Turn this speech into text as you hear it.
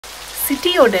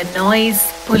சிட்டியோட noise,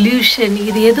 pollution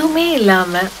இது எதுவுமே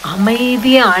இல்லாமல்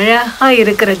அமைதியாக அழகாக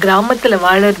இருக்கிற கிராமத்தில்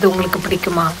வாழறது உங்களுக்கு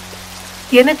பிடிக்குமா?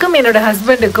 எனக்கும் என்னோட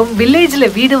ஹஸ்பண்டுக்கும்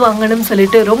வில்லேஜில் வீடு வாங்கணும்னு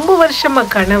சொல்லிட்டு ரொம்ப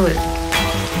வருஷமாக கனவு.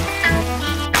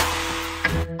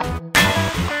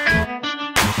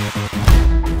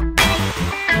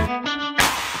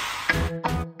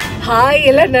 ஹாய்,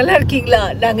 எல்லாம் நல்லா இருக்கீங்களா?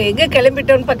 நாங்கள் எங்கே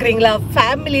கிளம்பிட்டோம்னு பார்க்குறீங்களா?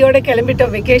 ஃபேமிலியோடு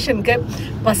கிளம்பிட்டோம் வெக்கேஷனுக்கு.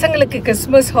 பசங்களுக்கு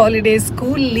கிறிஸ்மஸ் ஹாலிடே,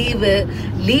 ஸ்கூல்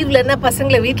லீவ்லன்னா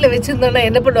பசங்களை வீட்டில் வச்சுருந்தோன்னா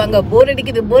என்ன பண்ணுவாங்க? போர்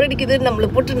அடிக்குதுன்னு நம்மளை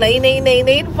போட்டு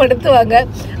நைன்னு படுத்துவாங்க.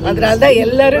 அதனால தான்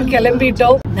எல்லோரும்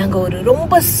கிளம்பிட்டோம். நாங்கள் ஒரு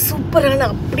ரொம்ப சூப்பரான,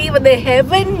 அப்படியே வந்து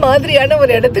ஹெவன் மாதிரியான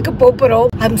ஒரு இடத்துக்கு போகிறோம்.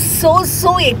 I am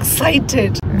so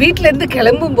excited. வீட்டிலேருந்து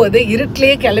கிளம்பும் போது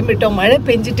இருட்டிலேயே கிளம்பிட்டோம். மழை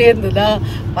பெஞ்சிட்டே இருந்ததா,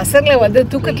 பசங்களை வந்து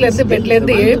தூக்கத்துலேருந்து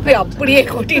பெட்லேருந்து எழுப்பி அப்படியே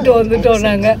கூட்டிகிட்டு வந்துட்டோம்.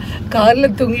 நாங்கள்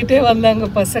காரில் தூங்கிட்டே வந்தாங்க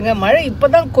பசங்க. மழை இப்போ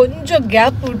தான் கொஞ்சம்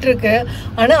கேப் விட்டுருக்கு,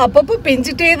 ஆனால் அப்பப்போ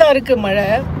பெஞ்சிட்டே தான் இருக்குது மழை.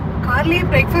 கார்லேயே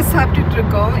பிரேக்ஃபாஸ்ட் சாப்பிட்டுட்டு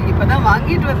இருக்கோம். இப்போ தான்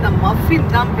வாங்கிட்டு வந்த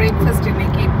மஃபின் தான் பிரேக்ஃபாஸ்ட்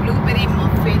இன்னைக்கு. Blueberry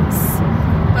muffins.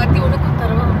 பார்த்தி உனக்கும்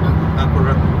தரவா?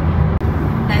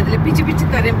 நான் இதில் பிச்சு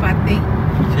தரேன் பார்த்தி,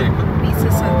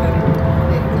 பீசஸாக தரேன்.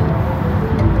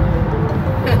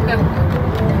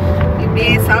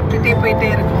 இப்படியே சாப்பிட்டுட்டே போயிட்டே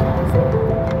இருக்கும்.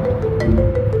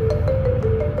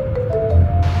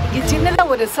 இங்கே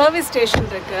சின்னதாக ஒரு சர்வீஸ் ஸ்டேஷன்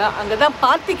இருக்கு. அங்கே தான்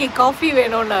பார்த்திக்கு காஃபி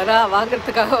வேணும்னாரா,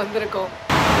 வாங்கிறதுக்காக வந்திருக்கோம்.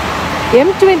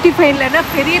 M25லனா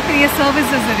பெரிய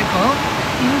சர்வீசஸ் இருக்கும்.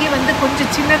 இங்கே வந்து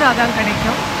கொஞ்சம் சின்னதாக தான்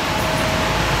கிடைக்கும்.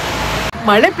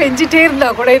 மழை பெஞ்சிட்டே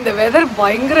இருந்தால் கூட இந்த வெதர்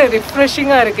பயங்கர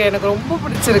ரிஃப்ரெஷிங்காக இருக்குது. எனக்கு ரொம்ப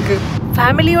பிடிச்சிருக்கு.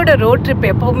 ஃபேமிலியோட ரோட் ட்ரிப்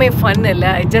எப்போவுமே ஃபன்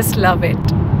இல்லை. I just love it.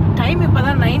 Time இப்போ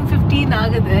தான் 9:15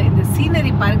 ஆகுது. இந்த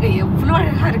சீனரி பாருங்க, எவ்வளோ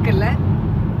அழகாக இருக்குல்ல.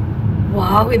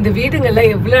 வாவ், இந்த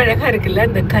வீடுங்கள்லாம் எவ்வளோ அழகாக இருக்குல்ல.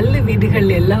 இந்த கல் வீடுகள்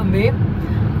எல்லாமே,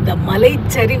 இந்த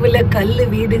மலைச்சரிவில் கல்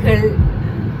வீடுகள்.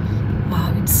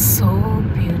 Wow, it's so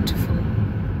beautiful.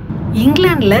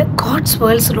 இங்கிலாண்டில்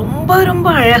காட்ஸ்வேல்ஸ் ரொம்ப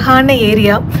அழகான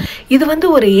ஏரியா. இது வந்து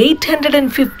ஒரு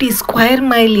 850 ஸ்கொயர்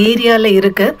மைல் ஏரியாவில்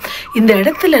இருக்குது. இந்த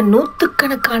இடத்துல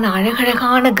நூற்றுக்கணக்கான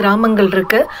அழகழகான கிராமங்கள்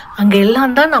இருக்குது. அங்கே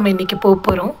எல்லாம் தான் நம்ம இன்றைக்கி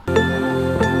போகிறோம்.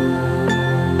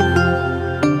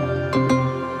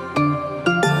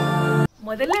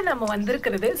 முதல்ல நம்ம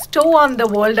வந்திருக்கிறது ஸ்டோ ஆன் த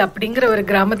வேர்ல்டு அப்படிங்கிற ஒரு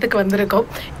கிராமத்துக்கு வந்திருக்கோம்.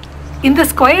 இந்த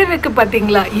ஸ்கொயர் இருக்குது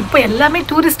பார்த்தீங்களா? இப்போ எல்லாமே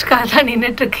டூரிஸ்டுக்காக தான்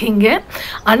நின்றுட்டுருக்கீங்க.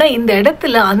 ஆனால் இந்த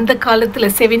இடத்துல அந்த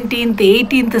காலத்தில் 17th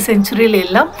 18th செஞ்சுரியில்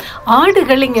எல்லாம்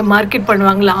ஆடுகள் இங்கே மார்க்கெட்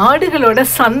பண்ணுவாங்களா. ஆடுகளோட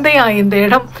சந்தையாக இந்த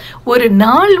இடம். ஒரு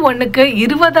நாள் ஒன்றுக்கு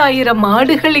 20,000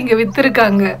 ஆடுகள் இங்கே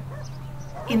விற்றுருக்காங்க.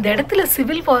 இந்த இடத்துல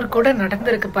சிவில் வார் கூட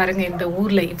நடந்திருக்கு பாருங்கள். இந்த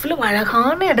ஊரில் இவ்வளோ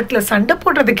அழகான இடத்துல சண்டை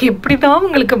போடுறதுக்கு எப்படி தான்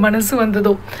உங்களுக்கு மனசு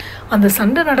வந்ததோ. அந்த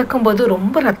சண்டை நடக்கும்போது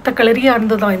ரொம்ப ரத்த கலரியாக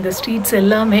இருந்ததும் இந்த ஸ்ட்ரீட்ஸ்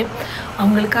எல்லாமே.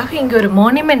 அவங்களுக்காக இங்கே ஒரு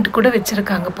மானுமெண்ட் கூட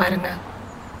வச்சுருக்காங்க பாருங்கள்.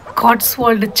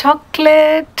 காட்ஸ்வால்டு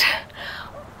சாக்லேட்.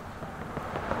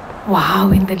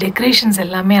 வாவ், இந்த டெக்கரேஷன்ஸ்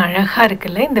எல்லாமே அழகாக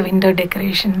இருக்குல்ல, இந்த விண்டோ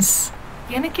டெக்கரேஷன்ஸ்.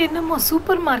 எனக்கு என்னமோ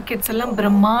சூப்பர் மார்க்கெட்ஸ் எல்லாம்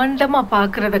பிரம்மாண்டமாக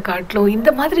பார்க்குறத காட்டிலும் இந்த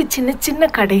மாதிரி சின்ன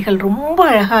கடைகள் ரொம்ப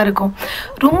அழகாக இருக்கும்.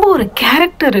 ரொம்ப ஒரு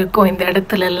கேரக்டர் இருக்கும் இந்த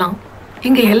இடத்துலலாம்.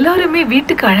 இங்கே எல்லாருமே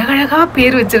வீட்டுக்கு அழகழகாக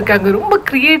பேர் வச்சுருக்காங்க. ரொம்ப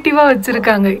க்ரியேட்டிவாக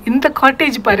வச்சுருக்காங்க. இந்த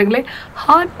காட்டேஜ் பாருங்களேன்,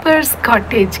 ஹார்பர்ஸ்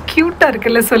காட்டேஜ். க்யூட்டாக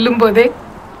இருக்குல்ல சொல்லும் போதே.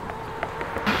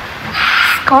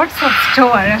 ஸ்காட்ஸ் ஆஃப் ஸ்டோ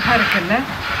அழகாக இருக்குல்ல.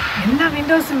 எல்லா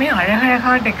விண்டோஸுமே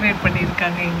அழகழகாக டெக்கரேட்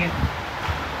பண்ணியிருக்காங்க இங்கே.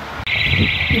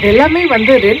 இது எல்லாமே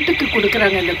வந்து ரெண்ட்டுக்கு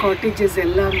கொடுக்குறாங்க இந்த காட்டேஜஸ்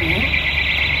எல்லாமே.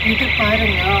 இது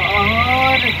பாருங்க,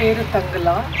 6 பேர்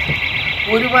தங்கலாம்.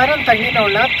 ஒரு வாரம்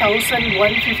தங்கினோன்னா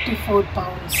 1154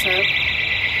 பவுண்ட்ஸு.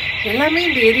 எல்லாமே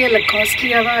இந்த ஏரியாவில்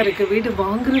காஸ்ட்லியாக தான் இருக்குது. வீடு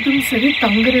வாங்குறதும் சரி,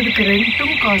 தங்குறதுக்கு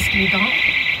ரெண்ட்டும் காஸ்ட்லி தான்.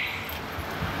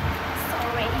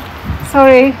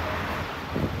 சாரி,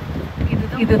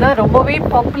 இதுதான் ரொம்பவே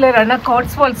பாப்புலரான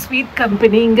காட்ஸ்வால்ட் ஸ்வீட்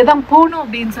கம்பெனி. இங்கே தான் போகணும்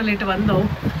அப்படின்னு சொல்லிட்டு வந்தோம்.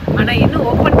 ஆனால் இன்னும்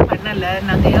ஓப்பன் பண்ணலை.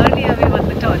 நாங்கள் ஏர்லியாகவே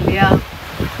வந்துட்டோம் இல்லையா.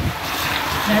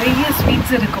 நிறைய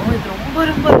ஸ்வீட்ஸ் இருக்கும். இது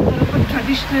ரொம்ப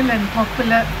ட்ரெடிஷ்னல் அண்ட்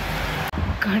பாப்புலர்.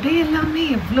 கடை எல்லாமே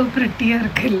எவ்வளோ ப்ரெட்டியாக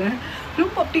இருக்குல்ல.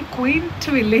 ரொம்ப அப்படியே குயிண்ட்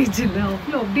வில்லேஜ் இல்லை,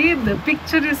 அவ்வளோ அப்படியே இந்த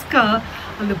பிக்சரஸ்க்காக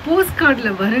அந்த போஸ்ட்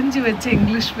கார்டில் வரைஞ்சி வச்ச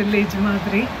இங்கிலீஷ் வில்லேஜ்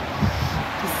மாதிரி.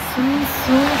 So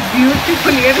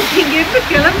beautiful. எனக்கு இங்கேருந்து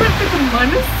கிளம்புறதுக்கு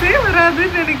மனசே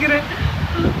வராதுன்னு நினைக்கிறேன்.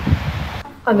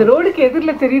 அந்த ரோடுக்கு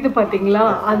எதிரில் தெரியுது பார்த்தீங்களா,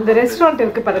 அந்த ரெஸ்டாரண்ட்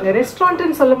இருக்குது பாருங்கள்.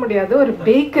 ரெஸ்டாரண்ட்டுன்னு சொல்ல முடியாது, ஒரு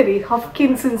பேக்கரி,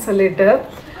 ஹப்கின்ஸ்ன்னு சொல்லிட்டு.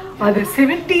 அது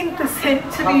 17th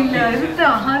செஞ்சுரியில் இருந்து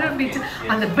ஆரம்பிச்சு.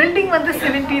 அந்த பில்டிங் வந்து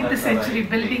 17th செஞ்சுரி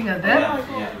பில்டிங் அது.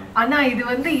 ஆனால் இது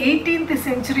வந்து 18th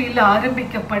செஞ்சுரியில்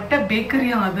ஆரம்பிக்கப்பட்ட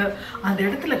பேக்கரியும் அது. அந்த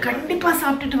இடத்துல கண்டிப்பாக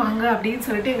சாப்பிட்டுட்டு வாங்க அப்படின்னு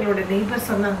சொல்லிட்டு எங்களோட நெய்பர்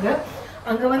சொன்னாங்க.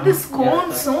 அங்கே வந்து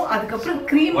ஸ்கோன்ஸும் அதுக்கப்புறம்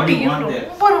க்ரீம் டீயும்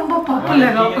ரொம்ப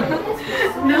பாப்புலராக.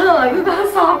 நான் அதுதான்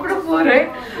சாப்பிட போறேன்.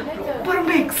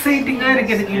 ரொம்ப எக்ஸைட்டிங்கா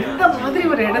இருக்கு எனக்கு இந்த மாதிரி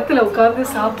ஒரு இடத்துல உட்கார்ந்து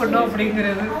சாப்பிடணும்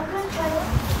அப்படிங்கிறது.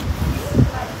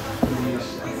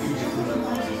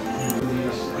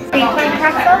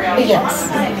 Yes.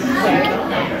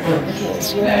 Yes,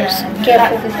 yours.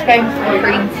 Careful this time for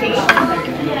green tea.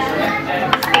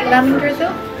 Lavender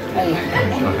though? Oh, yeah.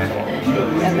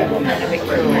 And then we'll kind of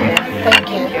Victoria. Thank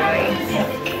you.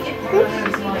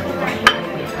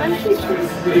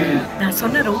 நான்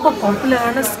சொன்ன ரொம்ப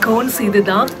பாப்புலரான ஸ்கோன்ஸ்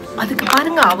இதுதான். அதுக்கு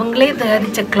பாருங்க அவங்களே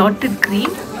தயாரிச்ச கிளாட்டட்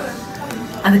க்ரீம்,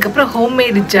 அதுக்கப்புறம்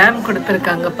ஹோம்மேடு ஜாம்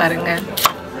கொடுத்துருக்காங்க பாருங்க.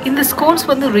 இந்த ஸ்கோன்ஸ்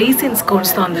வந்து ரெய்சின்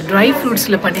ஸ்கோன்ஸ் தான், அந்த ட்ரை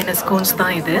ஃப்ரூட்ஸில் பண்ணின ஸ்கோன்ஸ்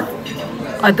தான் இது.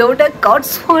 அதோட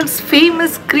காட்ஸ்வோல்ட்ஸ்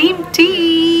ஃபேமஸ் க்ரீம் டீ.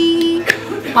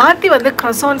 பார்த்தி வந்து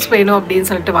க்ரொசான்ஸ் வேணும் அப்படின்னு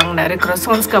சொல்லிட்டு வாங்கினாரு.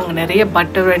 க்ரொசான்ஸ்க்கு அவங்க நிறைய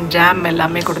பட்டர் அண்ட் ஜாம்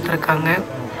எல்லாமே கொடுத்துருக்காங்க.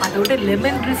 அதோட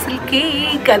லெமன் ட்ரிசில்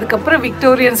கேக், அதுக்கப்புறம்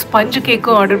விக்டோரியன் ஸ்பஞ்சு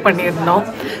கேக்கும் ஆர்டர் பண்ணியிருந்தோம்.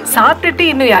 சாப்பிட்டுட்டு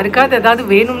இன்னும் யாருக்காவது ஏதாவது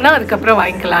வேணும்னா அதுக்கப்புறம்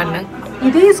வாங்கிக்கலான்னு.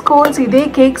 இதே ஸ்கோன்ஸ் இதே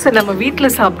கேக்ஸை நம்ம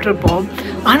வீட்டில் சாப்பிட்ருப்போம்.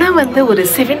 ஆனால் வந்து ஒரு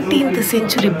 17th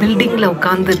century பில்டிங்கில்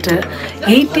உட்காந்துட்டு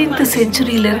 18th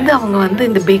centuryலேருந்து அவங்க வந்து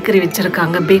இந்த பேக்கரி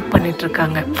வச்சுருக்காங்க, பேக்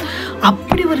பண்ணிகிட்ருக்காங்க.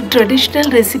 அப்படி ஒரு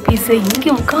ட்ரெடிஷ்னல் ரெசிபீஸை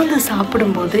இங்கே உட்காந்து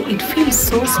சாப்பிடும்போது இட் ஃபீல்ஸ்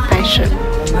ஸோ ஸ்பெஷல்.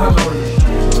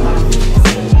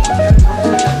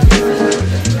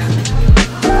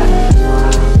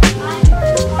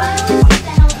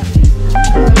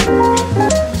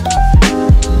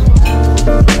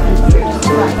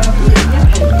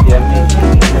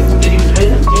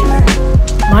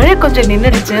 மழை கொஞ்சம்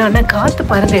நின்றுடுச்சு, ஆனால் காற்று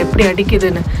பாருங்க எப்படி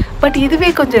அடிக்குதுன்னு. பட் இதுவே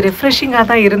கொஞ்சம் ரெஃப்ரெஷிங்காக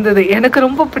தான் இருந்தது. எனக்கு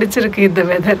ரொம்ப பிடிச்சிருக்கு இந்த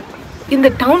வெதர். இந்த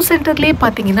டவுன் சென்டர்லேயே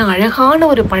பார்த்தீங்கன்னா அழகான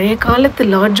ஒரு பழைய காலத்து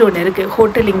லாட்ஜ் ஒன்று இருக்குது,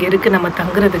 ஹோட்டல் இங்கே இருக்குது நம்ம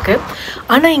தங்குறதுக்கு.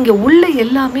 ஆனால் இங்கே உள்ள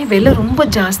எல்லாமே விலை ரொம்ப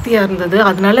ஜாஸ்தியாக இருந்தது.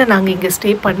 அதனால நாங்கள் இங்கே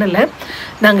ஸ்டே பண்ணலை.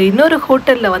 நாங்கள் இன்னொரு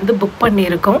ஹோட்டலில் வந்து புக்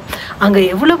பண்ணியிருக்கோம். அங்கே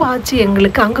எவ்வளோ ஆச்சு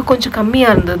எங்களுக்கு, அங்கே கொஞ்சம்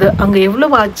கம்மியாக இருந்தது. அங்கே எவ்வளோ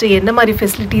ஆச்சு, என்ன மாதிரி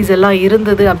ஃபெசிலிட்டிஸ் எல்லாம்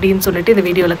இருந்தது அப்படின்னு சொல்லிட்டு இந்த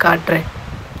வீடியோவில் காட்டுறேன்.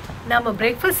 நம்ம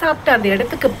பிரேக்ஃபாஸ்ட் சாப்பிட்ட அந்த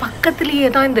இடத்துக்கு பக்கத்துலேயே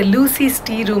தான் இந்த லூசிஸ்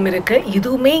டீ ரூம் இருக்குது.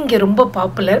 இதுவுமே இங்கே ரொம்ப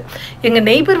பாப்புலர். எங்கள்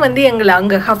நெய்பர் வந்து எங்களை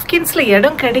அங்கே ஹப்கின்ஸில்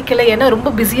இடம் கிடைக்கல, ஏன்னா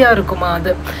ரொம்ப பிஸியாக இருக்குமா,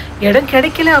 அது இடம்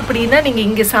கிடைக்கல அப்படின்னா நீங்கள்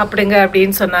இங்கே சாப்பிடுங்க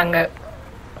அப்படின்னு சொன்னாங்க.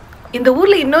 இந்த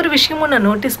ஊரில் இன்னொரு விஷயமும் நான்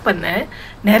நோட்டீஸ் பண்ணேன்.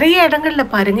 நிறைய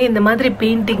இடங்களில் பாருங்கள் இந்த மாதிரி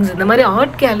பெயிண்டிங்ஸ், இந்த மாதிரி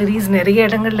ஆர்ட் கேலரிஸ் நிறைய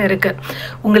இடங்களில் இருக்குது.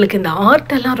 உங்களுக்கு இந்த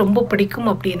ஆர்ட்டெல்லாம் ரொம்ப பிடிக்கும்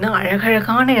அப்படின்னா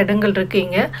அழகழகான இடங்கள்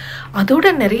இருக்குங்க.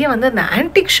 அதோட நிறைய வந்து அந்த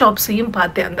ஆன்டிக் ஷாப்ஸையும்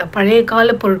பார்த்தேன். அந்த பழைய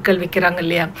கால பொருட்கள் விற்கிறாங்க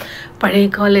இல்லையா, பழைய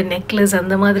கால நெக்லஸ்,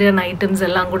 அந்த மாதிரியான ஐட்டம்ஸ்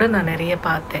எல்லாம் கூட நான் நிறைய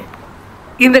பார்த்தேன்.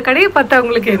 இந்த கடையை பார்த்தா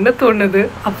உங்களுக்கு என்ன தோணுது,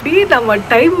 அப்படியே நம்ம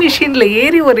டைம் மிஷினில்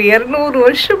ஏறி ஒரு 200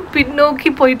 வருஷம்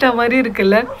பின்னோக்கி போயிட்ட மாதிரி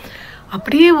இருக்குல்ல.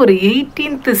 அப்படியே ஒரு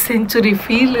 18th century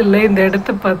ஃபீல் இல்லை இந்த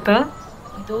இடத்த பார்த்தா.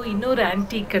 இதோ இன்னொரு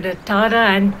ஆன்டீக் கடை, டாரா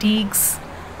ஆன்டீக்ஸ்,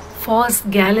 ஃபாஸ்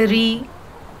கேலரி.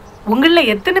 உங்களில்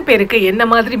எத்தனை பேருக்கு என்ன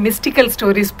மாதிரி மிஸ்டிக்கல்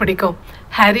ஸ்டோரிஸ் பிடிக்கும்?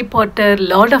 Harry Potter,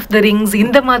 Lord of the rings,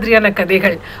 இந்த மாதிரியான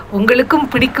கதைகள் உங்களுக்கும்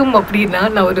பிடிக்கும் அப்படின்னா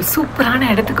நான் ஒரு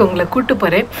சூப்பரான இடத்துக்கு உங்களை கூட்டு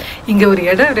போகிறேன். இங்கே ஒரு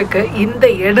இடம் இருக்குது. இந்த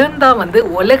இடம் தான் வந்து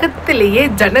உலகத்திலேயே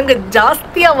ஜனங்க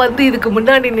ஜாஸ்தியாக வந்து இதுக்கு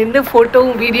முன்னாடி நின்று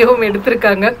ஃபோட்டோவும் வீடியோவும்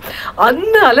எடுத்திருக்காங்க.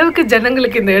 அந்த அளவுக்கு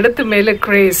ஜனங்களுக்கு இந்த இடத்து மேலே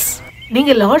க்ரேஸ்.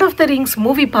 நீங்கள் Lord of the rings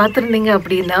movie பார்த்துருந்தீங்க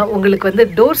அப்படின்னா உங்களுக்கு வந்து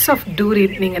டோர்ஸ் ஆஃப்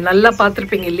டூரின் நீங்கள் நல்லா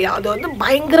பார்த்துருப்பீங்க இல்லையா. அது வந்து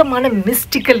பயங்கரமான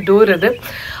மிஸ்டிக்கல் டோர். அது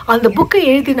அந்த புக்கை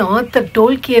எழுதின ஆத்தர்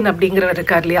டோல்கியன் அப்படிங்கிறவர்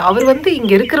இருக்கார் இல்லையா, அவர் வந்து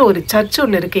இங்கே இருக்கிற ஒரு சர்ச்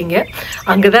ஒன்று இருக்கீங்க,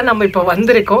 அங்கே தான் நம்ம இப்போ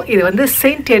வந்திருக்கோம். இது வந்து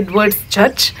செயின்ட் எட்வர்ட்ஸ்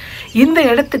சர்ச். இந்த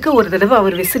இடத்துக்கு ஒரு தடவை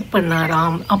அவர் விசிட்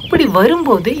பண்ணாராம். அப்படி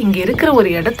வரும்போது இங்கே இருக்கிற ஒரு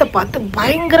இடத்த பார்த்து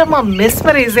பயங்கரமாக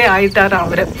மெஸ்மரைஸே ஆயிட்டாராம்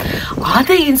அவர்.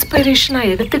 அதை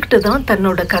இன்ஸ்பிரேஷனாக எடுத்துக்கிட்டு தான்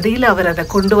தன்னோட கதையில் அவர் அதை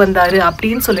கொண்டு வந்தார்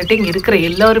அப்படின்னு சொல்லிட்டு இங்கே இருக்கிற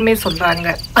எல்லாருமே சொல்கிறாங்க.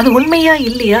 அது உண்மையா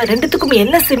இல்லையா, ரெண்டுத்துக்கும்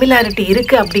என்ன சிமிலாரிட்டி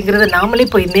இருக்குது அப்படிங்கிறத நாமளே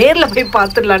போய் நேரில் போய்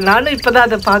பார்த்துடலாம். நானும் இப்போ தான்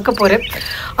அதை பார்க்க போகிறேன்.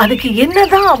 அதுக்கு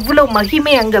என்னதான் அவ்வளோ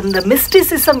மகிமை, அங்கே அந்த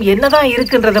மிஸ்டிசிசம் என்னதான்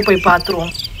இருக்குன்றதை போய்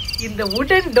பார்த்துருவோம். இந்த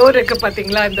உடன் டோர் இருக்கு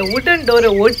பார்த்தீங்களா, இந்த உடன்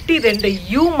டோரை ஒட்டி 2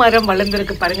 யூ மரம்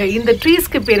வளர்ந்துருக்கு பாருங்க. இந்த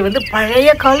ட்ரீஸ்க்கு பேர் வந்து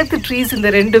பழைய காலத்து ட்ரீஸ்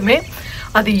இந்த ரெண்டுமே.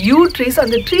 அது யூ ட்ரீஸ்.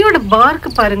 அந்த ட்ரீயோட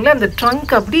பார்க்கு பாருங்களேன், அந்த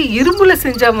ட்ரங்க் அப்படியே இரும்புல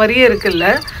செஞ்ச மாதிரியே இருக்குல்ல,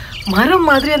 மரம்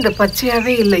மாதிரி அந்த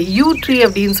பச்சையாகவே இல்லை. யூ ட்ரீ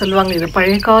அப்படின்னு சொல்லுவாங்க. இது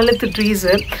பழைய காலத்து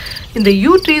ட்ரீஸு. இந்த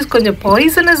யூ ட்ரீஸ் கொஞ்சம்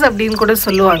பாய்சனஸ் அப்படின்னு கூட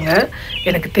சொல்லுவாங்க.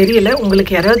 எனக்கு தெரியல,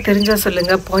 உங்களுக்கு யாராவது தெரிஞ்சால்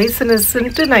சொல்லுங்கள்.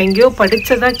 பாய்சனஸ்ன்ட்டு நான் எங்கேயோ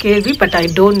படித்ததா கேள்வி, பட் ஐ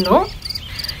டோன்ட் நோ.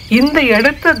 இந்த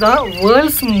இடத்த தான்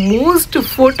வேர்ல்ட்ஸ் மோஸ்ட்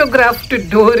ஃபோட்டோகிராஃப்டு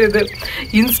டோர் இது.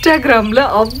 இன்ஸ்டாகிராமில்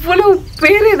அவ்வளோ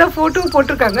பேர் இதை ஃபோட்டோ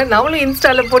போட்டிருக்காங்க. நாமளும்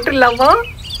இன்ஸ்டாவில் போட்டுடலாமா?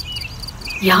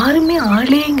 யாருமே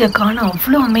ஆளே இங்கே காண,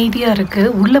 அவ்வளோ அமைதியாக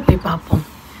இருக்குது. உள்ளே போய் பார்ப்போம்.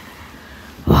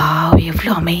 வாவ்,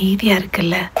 எவ்வளோ அமைதியாக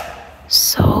இருக்குல்ல,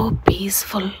 ஸோ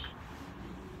பீஸ்ஃபுல்.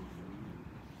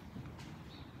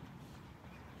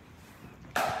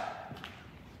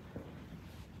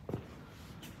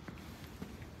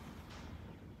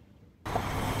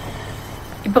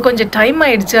 இப்போ கொஞ்சம் டைம்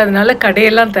ஆயிடுச்சு, அதனால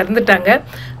கடையெல்லாம் திறந்துட்டாங்க.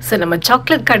 ஸோ நம்ம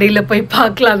சாக்லேட் கடையில் போய்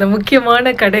பார்க்கலாம், அந்த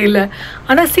முக்கியமான கடையில்.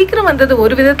 ஆனால் சீக்கிரம் வந்தது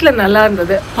ஒரு விதத்தில் நல்லா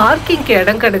இருந்தது, பார்க்கிங்க்கு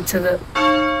இடம் கிடச்சிது.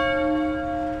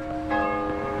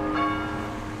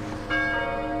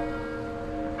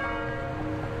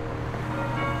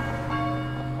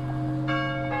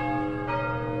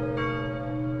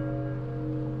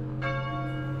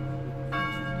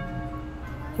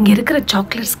 இங்கே இருக்கிற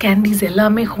சாக்லேட்ஸ் கேண்டீஸ்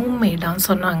எல்லாமே ஹோம் மேடான்னு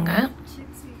சொன்னாங்க.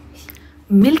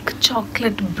 Milk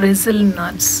chocolate Brazil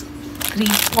nuts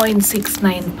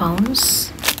 3.69 pounds.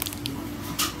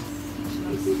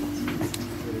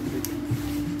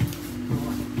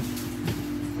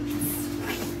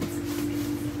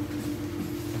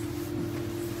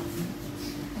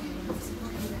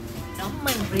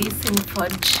 Racing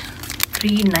fudge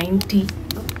 390.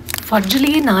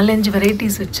 ஃபட்ஜ்லேயே 4-5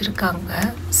 varieties வச்சுருக்காங்க.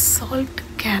 Salt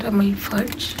caramel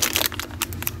fudge.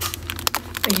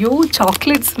 ஐயோ,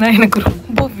 சாக்லேட்ஸ்னால் எனக்கு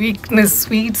ரொம்ப வீக்னஸ்.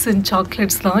 ஸ்வீட்ஸ் அண்ட்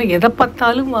சாக்லேட்ஸ்லாம் எதை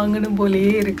பார்த்தாலும் வாங்கணும்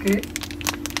போலேயே இருக்குது.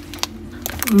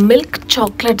 Milk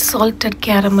chocolate salted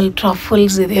caramel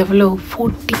truffles, இது எவ்வளோ?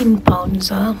 14 pounds.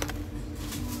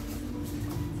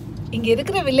 இங்கே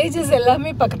இருக்கிற வில்லேஜஸ்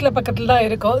எல்லாமே பக்கத்தில் தான்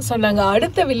இருக்கும். ஸோ நாங்கள்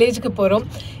அடுத்த வில்லேஜுக்கு போகிறோம்.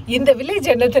 இந்த வில்லேஜ்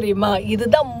என்ன தெரியுமா?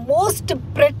 இதுதான் மோஸ்ட்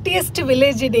ப்ரெட்டியஸ்ட்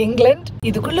வில்லேஜ் இன் இங்கிலாந்து.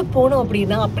 இதுக்குள்ளே போனோம்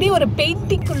அப்படின்னா அப்படியே ஒரு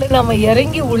பெயிண்டிங்குள்ளே நம்ம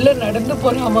இறங்கி உள்ளே நடந்து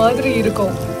போகிற மாதிரி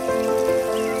இருக்கும்.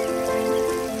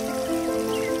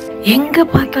 எங்கே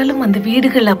பார்த்தாலும் அந்த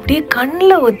வீடுகள் அப்படியே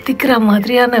கண்ணில் ஒத்திக்கிற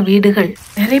மாதிரியான வீடுகள்.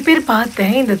 நிறைய பேர்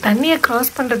பார்த்தேன், இந்த தண்ணியை கிராஸ்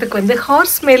பண்ணுறதுக்கு வந்து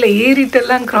ஹார்ஸ் மேலே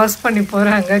ஏறிட்டெல்லாம் கிராஸ் பண்ணி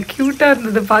போகிறாங்க. க்யூட்டாக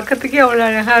இருந்தது, பார்க்கறதுக்கே அவ்வளோ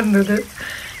அழகாக இருந்தது.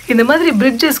 இந்த மாதிரி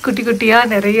பிரிட்ஜஸ் குட்டி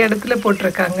குட்டியாக நிறைய இடத்துல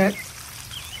போட்டிருக்காங்க.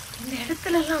 இந்த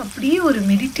இடத்துலலாம் அப்படியே ஒரு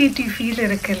மெடிடேட்டிவ் ஃபீல்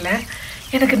இருக்குல்ல.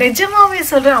 எனக்கு நிஜமாகவே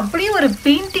சொல்கிறேன், அப்படியே ஒரு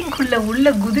பெயிண்டிங்குள்ளே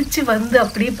உள்ளே குதிச்சு வந்து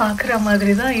அப்படியே பார்க்குற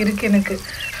மாதிரி தான் இருக்குது எனக்கு.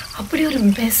 அப்படி ஒரு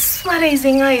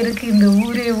மெஸ்மரைசிங்காக இருக்குது இந்த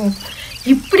ஊரேவும்.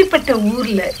 இப்படிப்பட்ட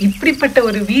ஊரில் இப்படிப்பட்ட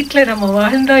ஒரு வீட்டில் நம்ம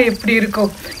வாழ்ந்தால் எப்படி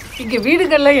இருக்கும்? இங்கே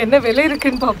வீடுகள்லாம் என்ன விலை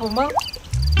இருக்குன்னு பார்ப்போமா?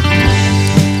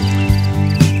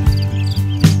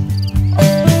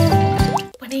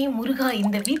 பனே முருகா,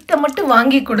 இந்த வீட்டை மட்டும்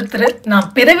வாங்கி கொடுத்துரு, நான்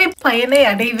பிறவி பயனை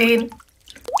அடைவேன்.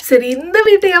 சரி, இந்த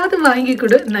வீட்டையாவது வாங்கி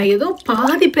கொடு, நான் ஏதோ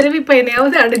பாதி பிறவி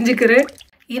பயனையாவது அடைஞ்சுக்கிறேன்.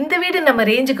 இந்த வீடு நம்ம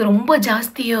ரேஞ்சுக்கு ரொம்ப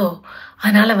ஜாஸ்தியோ,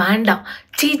 அதனால் வேண்டாம்.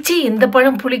 சீச்சி, இந்த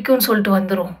பழம் புளிக்கும்னு சொல்லிட்டு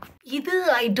வந்துடும். இது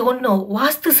ஐ டோன்ட் நோ,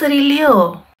 வாஸ்து சரியில்லையோ?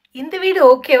 இந்த வீடு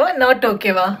ஓகேவா, நாட்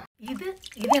ஓகேவா? இது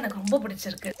எனக்கு ரொம்ப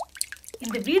பிடிச்சிருக்கு.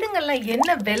 இந்த வீடுங்கள்லாம்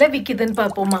என்ன விலை விற்கிதுன்னு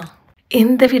பார்ப்போமா?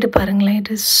 இந்த வீடு பாருங்களேன்,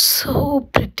 இட் இஸ் ஸோ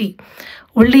பிரிட்டி.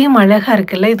 உள்ளேயும் அழகாக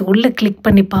இருக்குல்ல. இது உள்ளே கிளிக்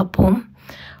பண்ணி பார்ப்போம்.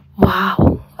 வாவ்,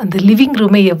 அந்த லிவிங்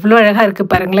ரூமே எவ்வளோ அழகாக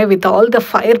இருக்குது பாருங்களேன், with all the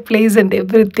fire place and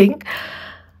every thing.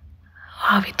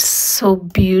 Wow, it's so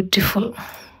beautiful.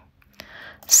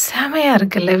 செமையாக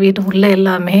இருக்குல்ல வீடு உள்ள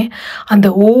எல்லாமே. அந்த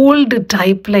ஓல்டு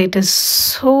டைப்பில் it is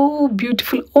so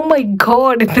beautiful. Oh my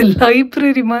God, இந்த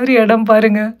லைப்ரரி மாதிரி இடம்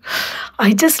பாருங்கள். I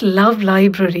just love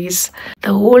libraries.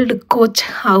 The old coach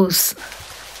house.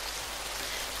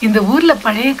 இந்த ஊரில்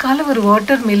பழைய கால ஒரு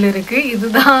வாட்டர் மில் இருக்குது.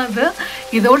 இதுதான் அது.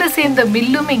 இதோடு சேர்ந்த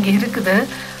மில்லும் இங்கே இருக்குது.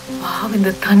 வா,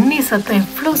 இந்த தண்ணி சத்தம்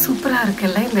எவ்வளோ சூப்பராக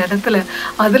இருக்குல்ல இந்த இடத்துல.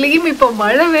 அதுலேயும் இப்போ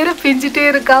மழை வேற பெஞ்சிட்டே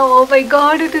இருக்கா. Oh my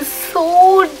God, it is so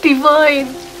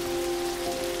divine.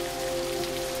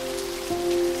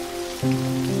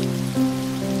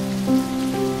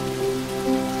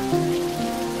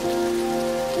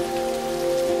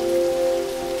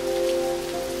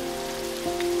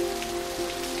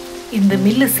 இந்த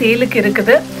மில்லு சேலுக்கு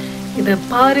இருக்குது. இதை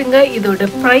பாருங்க, இதோட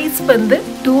ப்ரைஸ் வந்து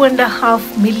 2.5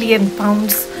 million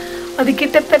pounds. அது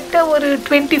கிட்டத்தட்ட ஒரு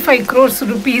 25 crores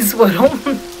rupees வரும்.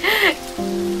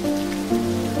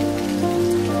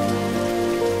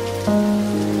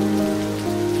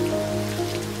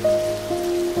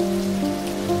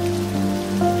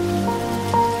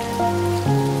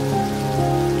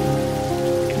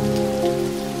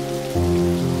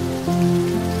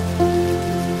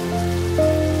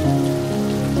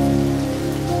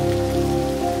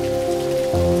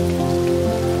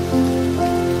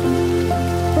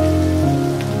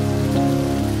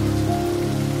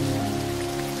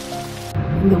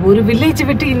 இந்த ஒரு வில்லேஜ்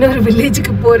விட்டு இன்னொரு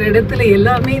வில்லேஜுக்கு போகிற இடத்துல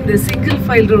எல்லாமே இந்த சிங்கிள்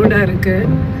ஃபைல் ரோடாக இருக்குது.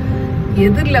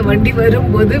 எதிரில் வண்டி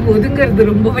வரும்போது ஒதுங்கிறது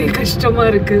ரொம்பவே கஷ்டமாக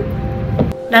இருக்குது.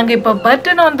 நாங்கள் இப்போ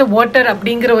பர்டன் ஆன் த வாட்டர்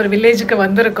அப்படிங்கிற ஒரு வில்லேஜுக்கு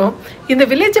வந்திருக்கோம். இந்த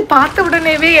வில்லேஜை பார்த்த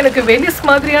உடனேவே எனக்கு வெனிஸ்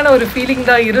மாதிரியான ஒரு ஃபீலிங்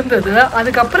தான் இருந்தது.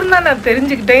 அதுக்கப்புறம் தான் நான்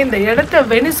தெரிஞ்சுக்கிட்டேன், இந்த இடத்த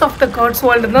வெனிஸ் ஆஃப் த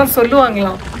காட்ஸ்வால்டு தான்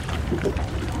சொல்லுவாங்களாம்.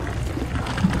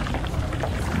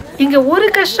 இங்கே ஒரு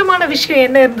கஷ்டமான விஷயம்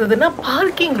என்ன இருந்ததுன்னா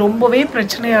பார்க்கிங் ரொம்பவே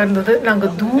பிரச்சனையாக இருந்தது.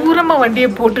 நாங்கள் தூரமாக வண்டியை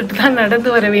போட்டுட்டு தான் நடந்து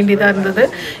வர வேண்டியதாக இருந்தது.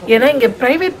 ஏன்னா இங்கே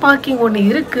ப்ரைவேட் பார்க்கிங் ஒன்று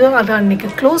இருக்குது, அதை அன்றைக்கி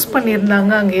க்ளோஸ்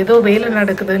பண்ணியிருந்தாங்க, அங்கே ஏதோ வேலை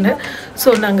நடக்குதுன்னு.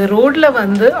 ஸோ நாங்கள் ரோட்டில்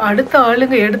வந்து அடுத்த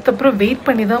ஆளுங்க எடுத்தப்புறம் வெயிட்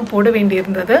பண்ணி தான் போட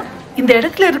வேண்டியிருந்தது. இந்த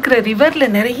இடத்துல இருக்கிற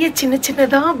ரிவரில் நிறைய சின்ன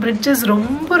சின்னதாக பிரிட்ஜஸ்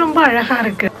ரொம்ப ரொம்ப அழகாக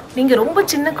இருக்குது. நீங்கள் ரொம்ப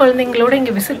சின்ன குழந்தைங்களோட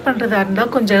இங்கே விசிட் பண்ணுறதா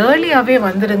இருந்தால் கொஞ்சம் ஏர்லியாகவே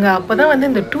வந்துடுங்க. அப்போ தான்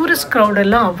வந்து இந்த டூரிஸ்ட்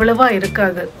க்ரௌடெல்லாம் அவ்வளவா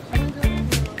இருக்காது.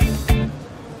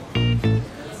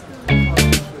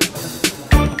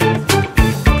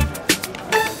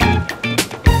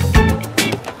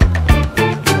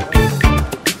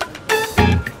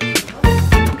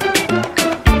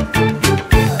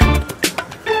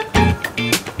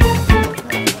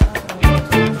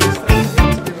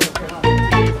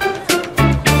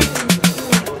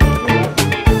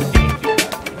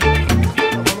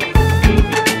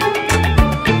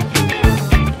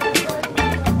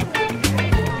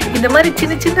 இந்த மாதிரி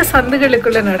சின்ன சின்ன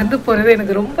சந்துகளுக்குள்ள நடந்து போறது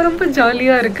எனக்கு ரொம்ப ரொம்ப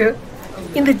ஜாலியா இருக்கு.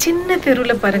 இந்த சின்ன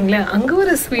தெருவில் பாருங்களேன், அங்கே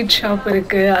ஒரு ஸ்வீட் ஷாப்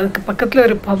இருக்கு, அதுக்கு பக்கத்தில்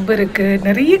ஒரு பப் இருக்கு,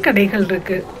 நிறைய கடைகள்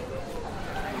இருக்கு.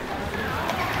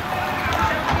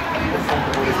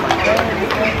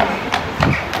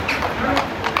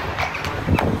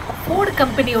 ஃபோர்டு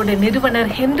கம்பெனியோட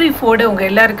நிறுவனர் ஹென்ரி ஃபோர்டு உங்க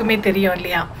எல்லாருக்குமே தெரியும்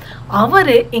இல்லையா? அவர்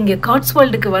இங்கே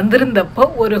காட்ஸ்வோல்டுக்கு வந்திருந்தப்போ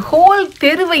ஒரு ஹோல்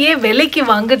தெருவையே விலைக்கு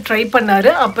வாங்க ட்ரை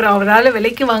பண்ணாரு. அப்புறம் அவரால்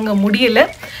விலைக்கு வாங்க முடியல.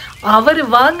 அவர்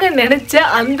வாங்க நினைச்ச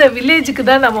அந்த வில்லேஜுக்கு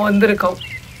தான் நம்ம வந்திருக்கோம்.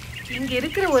 இங்கே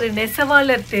இருக்கிற ஒரு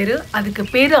நெசவாளர் தெரு, அதுக்கு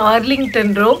பேர்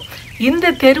ஆர்லிங்டன் ரோ.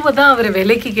 இந்த தெருவை தான் அவர்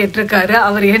விலைக்கு கேட்டிருக்காரு.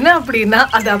 அவர் என்ன அப்படின்னா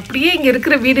அது அப்படியே இங்கே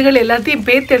இருக்கிற வீடுகள் எல்லாத்தையும்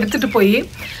பேத்து எடுத்துகிட்டு போய்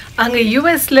அங்கே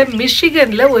யூஎஸில்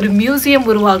மிஷிகனில் ஒரு மியூசியம்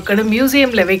உருவாக்கணும்,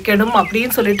 மியூசியமில் வைக்கணும்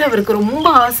அப்படின்னு சொல்லிட்டு அவருக்கு ரொம்ப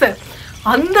ஆசை.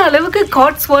 அந்த அளவுக்கு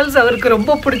காட்ஸ்வோல்ட்ஸ் அவருக்கு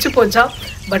ரொம்ப பிடிச்சி போச்சா.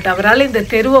 பட் அவரால் இந்த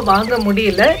தெருவை வாங்க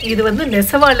முடியல. இது வந்து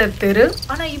நெசவாளர் தெரு.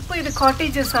 ஆனால் இப்போ இது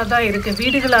காட்டேஜஸாக தான் இருக்குது,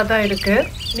 வீடுகளாக தான் இருக்குது.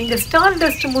 நீங்கள் ஸ்டார்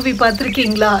டஸ்ட் மூவி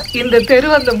பார்த்துருக்கீங்களா? இந்த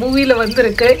தெரு அந்த மூவியில்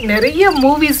வந்திருக்கு. நிறைய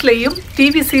மூவிஸ்லேயும்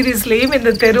டிவி சீரீஸ்லேயும்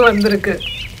இந்த தெரு வந்திருக்கு.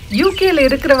 யூகேல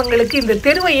இருக்கிறவங்களுக்கு இந்த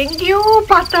தெருவை எங்கேயோ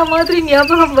பார்த்தா மாதிரி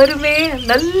ஞாபகம் வருமே.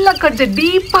 நல்லா கொஞ்சம்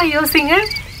டீப்பாக யோசிங்க.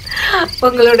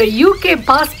 உங்களோட யூகே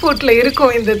பாஸ்போர்ட்டில்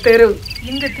இருக்கும் இந்த தெரு.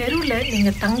 இந்த தெருவில்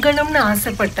நீங்கள் தங்கணும்னு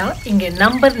ஆசைப்பட்டா இங்கே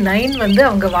நம்பர் 9 வந்து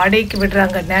அவங்க வாடகைக்கு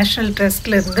விடுறாங்க நேஷ்னல்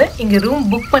ட்ரஸ்ட்லேருந்து. இங்கே ரூம்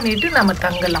புக் பண்ணிவிட்டு நம்ம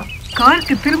தங்கலாம்.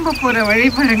 காருக்கு திரும்ப போகிற வழி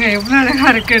பாருங்க எவ்வளோ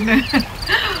அழகாக இருக்குன்னு.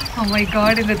 ஓ மை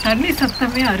காட், இந்த தண்ணி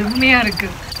சத்தமே அருமையாக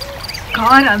இருக்குது.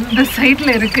 கார் அந்த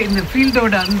சைடில் இருக்குது, இந்த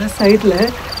ஃபீல்டோட அந்த சைடில்.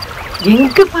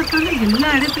 எங்கே பார்த்தாலும் எல்லா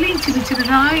இடத்துலையும் சின்ன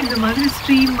சின்னதாக இந்த மாதிரி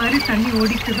ஸ்ட்ரீம் மாதிரி தண்ணி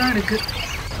ஓடிட்டு தான் இருக்குது.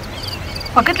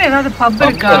 பக்கத்தில் ஏதாவது பப்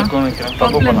இருக்கா?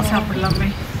 பப்ல சாப்பிடலாமே.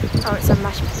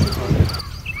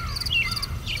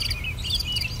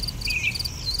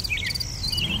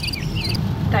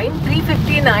 டைம்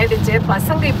 3:15 ஆயிடுச்சு.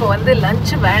 பசங்க இப்போ வந்து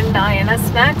லஞ்ச் வேண்டாம், ஏன்னா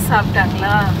ஸ்நாக்ஸ்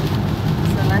சாப்பிட்டாங்களா,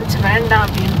 ஸோ லஞ்ச் வேண்டாம்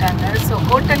அப்படின்ட்டாங்க. ஸோ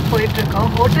ஹோட்டல் போயிட்டுருக்கோம்.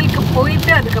 ஹோட்டலுக்கு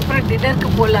போயிட்டு அதுக்கப்புறம்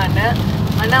டின்னருக்கு போகலான்னு.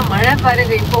 ஆனால் மழை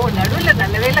பாருங்க, இப்போது நடுவில்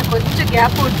நல்ல வேளை கொஞ்சம்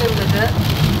கேப் விட்டுருந்தது.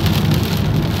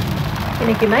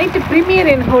 இன்னைக்கு நைட்டு ப்ரீமியர்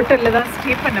இன் ஹோட்டலில் தான்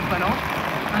ஸ்டே பண்ண போகிறோம்.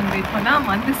 அங்கே இப்போ தான்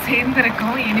வந்து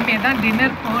சேர்ந்துருக்கோம். இனிமேல் தான்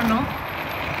டின்னர் போகணும்.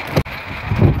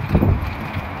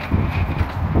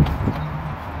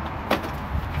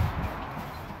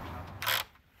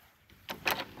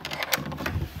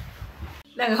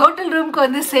 நாங்கள் ஹோட்டல் ரூமுக்கு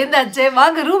வந்து சேர்ந்தாச்சு.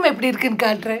 வாங்க ரூம் எப்படி இருக்குன்னு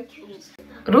காட்டுறேன்.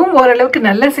 ரூம் ஓரளவுக்கு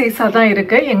நல்ல சைஸாக தான்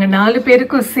இருக்குது. எங்கள் 4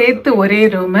 பேருக்கும் சேர்த்து ஒரே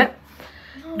ரூமு.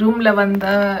 ரூமில்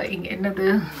வந்தால் இங்கே என்னது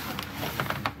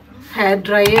ஹேர்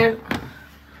ட்ரையர்,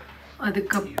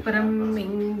 அதுக்கப்புறம்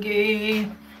இங்கே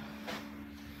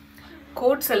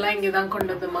கோட்ஸ் எல்லாம் இங்கே தான்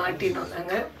கொண்டு வந்து மாட்டினோம்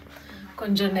நாங்கள்.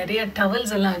 கொஞ்சம் நிறைய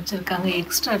டவல்ஸ் எல்லாம் வச்சுருக்காங்க,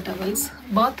 எக்ஸ்ட்ரா டவல்ஸ்.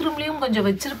 பாத்ரூம்லேயும் கொஞ்சம்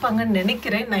வச்சுருப்பாங்கன்னு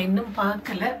நினைக்கிறேன், நான் இன்னும்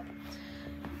பார்க்கல.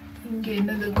 இங்கே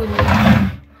என்னது கொஞ்சம்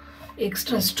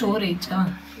எக்ஸ்ட்ரா ஸ்டோரேஜா,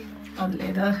 அதில்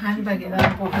ஏதாவது ஹேண்ட்பேக்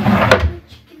ஏதாவது போகணும்.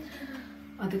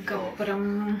 அதுக்கப்புறம்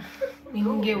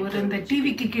இங்கே ஒரு இந்த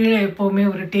டிவிக்கு கீழே எப்போவுமே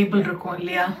ஒரு டேபிள் இருக்கும்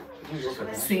இல்லையா,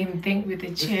 same thing with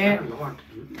chair. And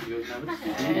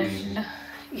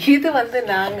இது வந்து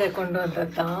நாங்கள் கொண்டு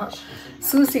வந்தது தான்.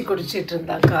 சூசி குடிச்சிட்டு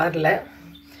இருந்தா காரில்.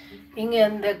 இங்கே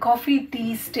அந்த coffee tea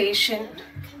station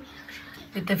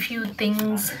with a few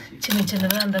things, சின்ன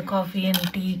சின்னதாக அந்த காஃபி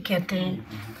அண்ட் டீ கெட்டில்,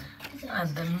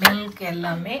 அந்த மில்க்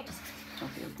எல்லாமே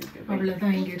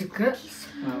அவ்வளோதான் இங்கே இருக்குது.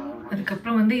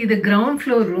 அதுக்கப்புறம் வந்து இது கிரவுண்ட்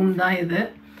ஃப்ளோர் ரூம் தான் இது.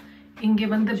 இங்கே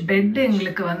வந்து பெட்டு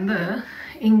எங்களுக்கு வந்து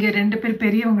இங்கே 2 பேர்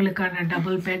பெரியவங்களுக்கான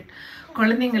டபுள் பெட்,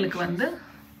 குழந்தைங்களுக்கு வந்து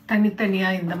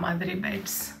தனித்தனியாக இந்த மாதிரி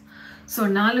பெட்ஸ். ஸோ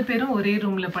 4 பேரும் ஒரே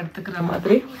ரூமில் படுத்துக்கிற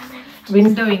மாதிரி.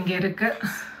 விண்டோ இங்கே இருக்குது.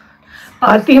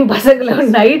 ஆர்த்தியும் பசங்களும்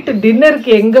நைட்டு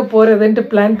டின்னருக்கு எங்கே போகிறதுன்ட்டு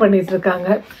பிளான் பண்ணிகிட்ருக்காங்க.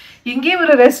 இங்கேயே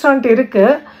ஒரு ரெஸ்டாரண்ட்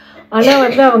இருக்குது, ஆனால்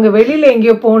வந்து அவங்க வெளியில்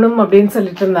எங்கேயோ போகணும் அப்படின்னு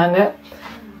சொல்லிட்டு இருந்தாங்க.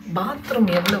 பாத்ரூம்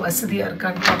எவ்வளோ வசதியாக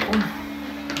இருக்கான்னு பார்ப்போம்.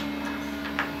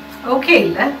 ஓகே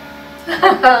இல்லை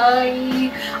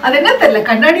அது என்ன தெரியல,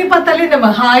 கண்ணாடியை பார்த்தாலே நம்ம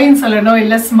ஹாய்ன்னு சொல்லணும்,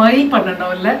 இல்லை ஸ்மைல்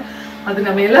பண்ணணும், இல்லை அது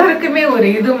நம்ம எல்லாருக்குமே ஒரு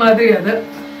இது மாதிரி. அது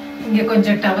இங்கே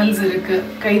கொஞ்சம் டவல்ஸ் இருக்குது,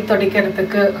 கை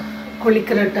துடைக்கிறதுக்கு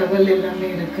குளிக்கிற டவல் எல்லாமே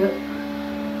இருக்குது.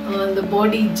 அந்த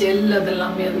பாடி ஜெல்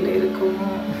அதெல்லாமே அதில் இருக்கும்.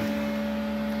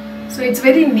 So it's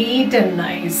very NEET and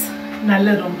nice. நல்ல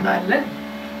ரூம் தான் இல்லை,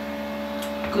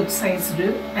 good sized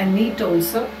and NEET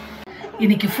also.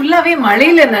 இன்னைக்கு ஃபுல்லாகவே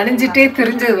மழையில் நனைஞ்சிட்டே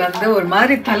தெரிஞ்சது வந்து ஒரு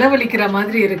மாதிரி தலைவலிக்கிற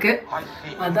மாதிரி இருக்குது.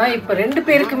 அதான் இப்போ 2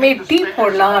 பேருக்குமே டீ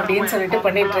போடலாம் அப்படின்னு சொல்லிட்டு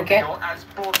பண்ணிகிட்ருக்கேன்.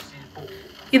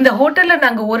 இந்த ஹோட்டலில்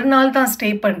நாங்கள் ஒரு நாள் தான் ஸ்டே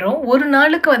பண்ணுறோம். ஒரு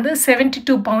நாளுக்கு வந்து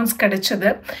 72 pounds கிடச்சிது.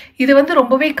 இது வந்து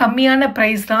ரொம்பவே கம்மியான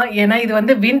ப்ரைஸ் தான், ஏன்னா இது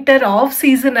வந்து வின்டர் ஆஃப்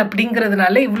சீசன்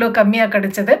அப்படிங்கிறதுனால இவ்வளோ கம்மியாக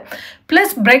கிடச்சிது.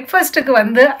 ப்ளஸ் பிரேக்ஃபாஸ்ட்டுக்கு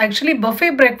வந்து ஆக்சுவலி பஃபே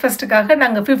பிரேக்ஃபாஸ்ட்டுக்காக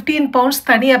நாங்கள் 15 pounds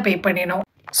தனியாக பே பண்ணினோம்.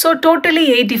 So totally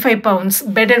 85 pounds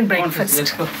bed and breakfast.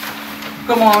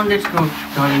 Come on, let's go,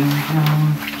 darling.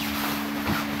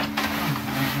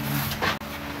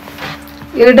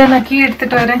 இருடா நான் கீ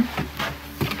எடுத்துகிட்டு வரேன்.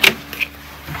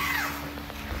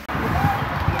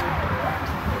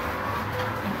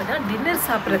 இப்போதான் டின்னர்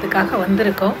சாப்பிட்றதுக்காக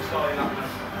வந்திருக்கோம்.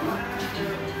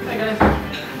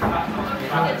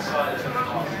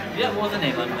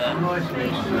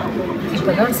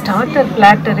 இப்போதான் ஸ்டார்டர்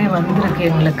பிளாட்டரே வந்திருக்கு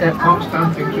எங்களுக்கு.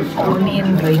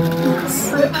 ஆனியன் ரிங்ஸ்,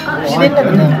 இது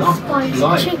என்னது?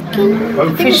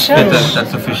 Fish.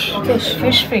 That's a fish.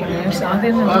 Fish fingers. அது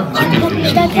என்னது?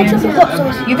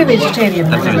 இது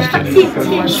vegetarian.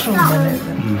 Mushroom.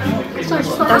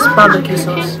 That's barbecue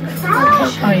sauce.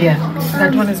 Oh yeah,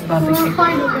 that one is barbecue.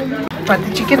 பத்து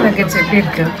சிக்கன் நகெட்ஸ் எப்படி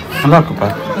இருக்கு? நல்லா இருக்குப்பா.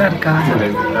 நல்லா இருக்கா?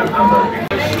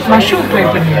 மஷ்ரூம் ட்ரை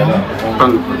பண்ணியா?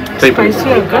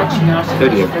 ஸ்பைசியாக இருக்கா?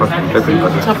 சரி அப்பா, ட்ரை பண்ணி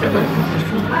பாருங்க. சாப்பிட்டு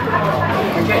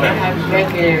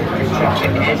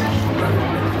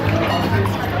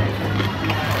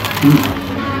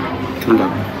நல்லா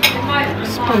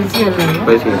ஸ்பைசியாக இல்லை?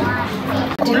 ஸ்பைசியா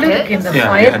உள்ளுக்கு இந்த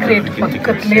ஃபயர் கிரேட்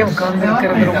பக்கத்துலேயே உட்காந்து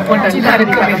இருக்கிறது ரொம்ப நல்லா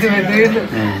இருக்குது.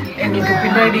 எங்களுக்கு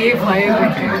பின்னாடியே ஃபயர்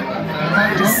இருக்கு.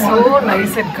 So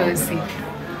nice and கர்சி.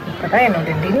 இப்போ தான்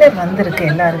என்னோடய டின்னர் வந்திருக்கு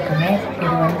எல்லாருக்குமே.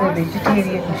 இது வந்து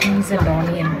வெஜிடேரியன் சீஸ் அண்ட்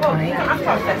ஆனியன் பாய்.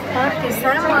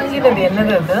 சாம் வாங்கினது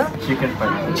என்னது? அது chicken by.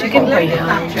 Chicken Bhaiya?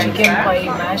 Chicken by,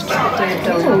 mashed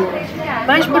potato.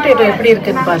 Mashed potato எப்படி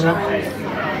இருக்குன்னு பாரு.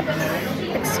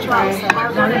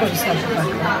 நானும் கொஞ்சம் சாப்பிட்டு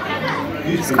பார்க்குறேன்.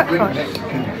 It's quite hot.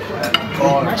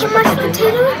 Mashed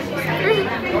potato?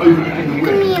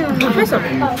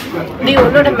 நீ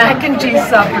உன்னோட மேக் அண்ட் சீஸ்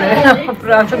சாப்பிடு,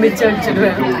 அப்புறம் அதை மிச்சம்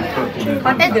வச்சுடுவேன்.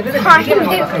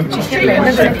 சிக்கன்ல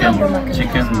என்ன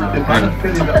சிக்கன்